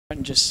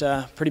Just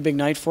pretty big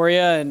night for you,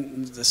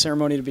 and the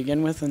ceremony to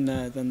begin with, and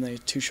then the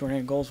two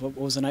shorthanded goals. What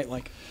was the night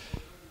like?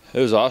 It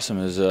was awesome.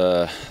 It was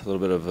a little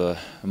bit of an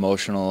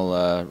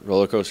emotional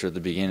roller coaster at the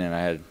beginning.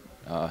 I had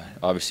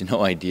obviously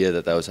no idea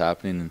that was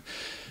happening.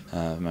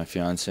 My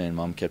fiance and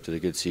mom kept it a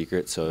good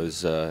secret, so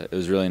it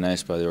was really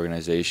nice by the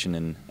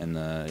organization and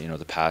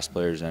the past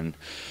players and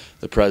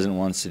the present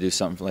ones to do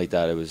something like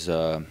that. It was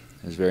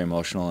very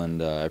emotional,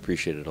 and I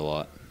appreciate it a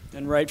lot.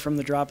 And right from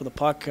the drop of the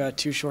puck,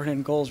 two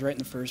shorthanded goals right in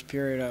the first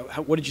period.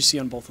 What did you see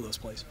on both of those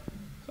plays?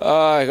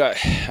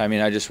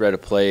 I just read a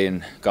play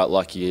and got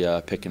lucky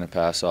picking a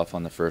pass off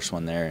on the first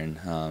one there,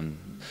 and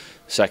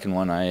second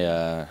one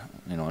I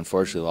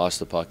unfortunately lost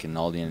the puck, and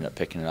Aldi ended up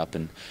picking it up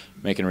and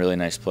making a really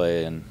nice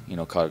play, and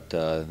caught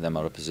them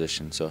out of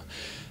position. So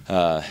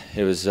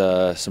it was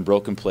some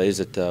broken plays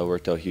that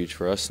worked out huge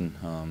for us, and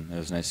it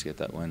was nice to get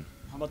that win.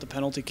 How about the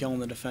penalty kill in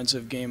the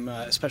defensive game,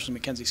 especially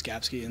Mackenzie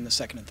Skapski in the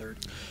second and third?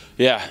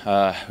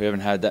 Yeah, we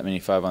haven't had that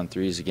many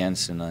 5-on-3s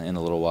against in a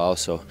little while,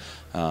 so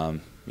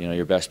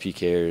your best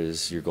PKer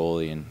is your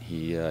goalie, and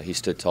he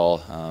stood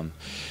tall.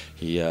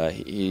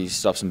 He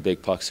stopped some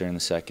big pucks there in the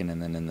second,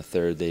 and then in the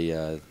third they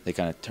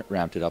kind of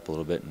ramped it up a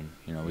little bit,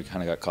 and we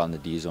kind of got caught in the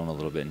D zone a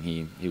little bit, and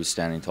he was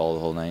standing tall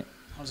the whole night.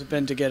 How's it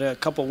been to get a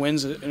couple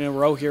wins in a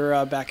row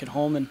here back at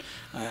home, and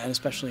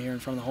especially here in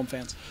front of the home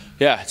fans?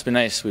 Yeah, it's been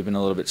nice. We've been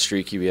a little bit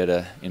streaky. We had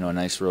a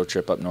nice road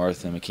trip up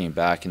north, and we came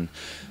back and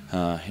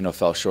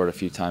fell short a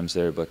few times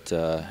there. But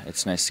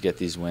it's nice to get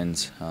these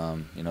wins.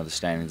 The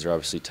standings are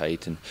obviously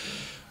tight, and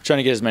we're trying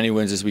to get as many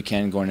wins as we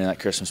can going into that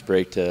Christmas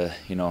break to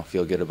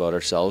feel good about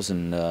ourselves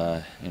and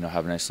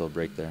have a nice little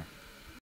break there.